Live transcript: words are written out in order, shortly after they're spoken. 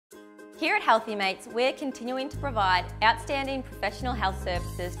Here at Healthy Mates, we're continuing to provide outstanding professional health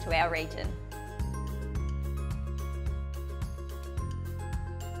services to our region.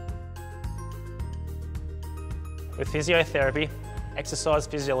 With physiotherapy, exercise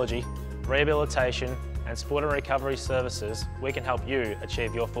physiology, rehabilitation and sport and recovery services, we can help you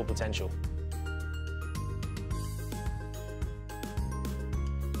achieve your full potential.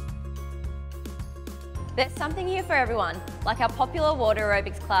 There's something here for everyone, like our popular water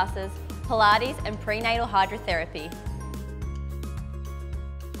aerobics classes, Pilates and prenatal hydrotherapy.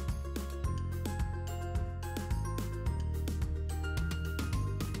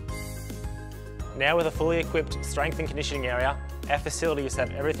 Now with a fully equipped strength and conditioning area, our facilities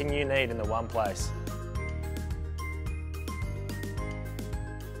have everything you need in the one place.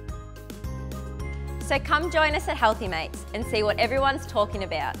 So come join us at Healthy Mates and see what everyone's talking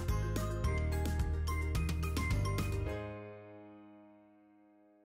about.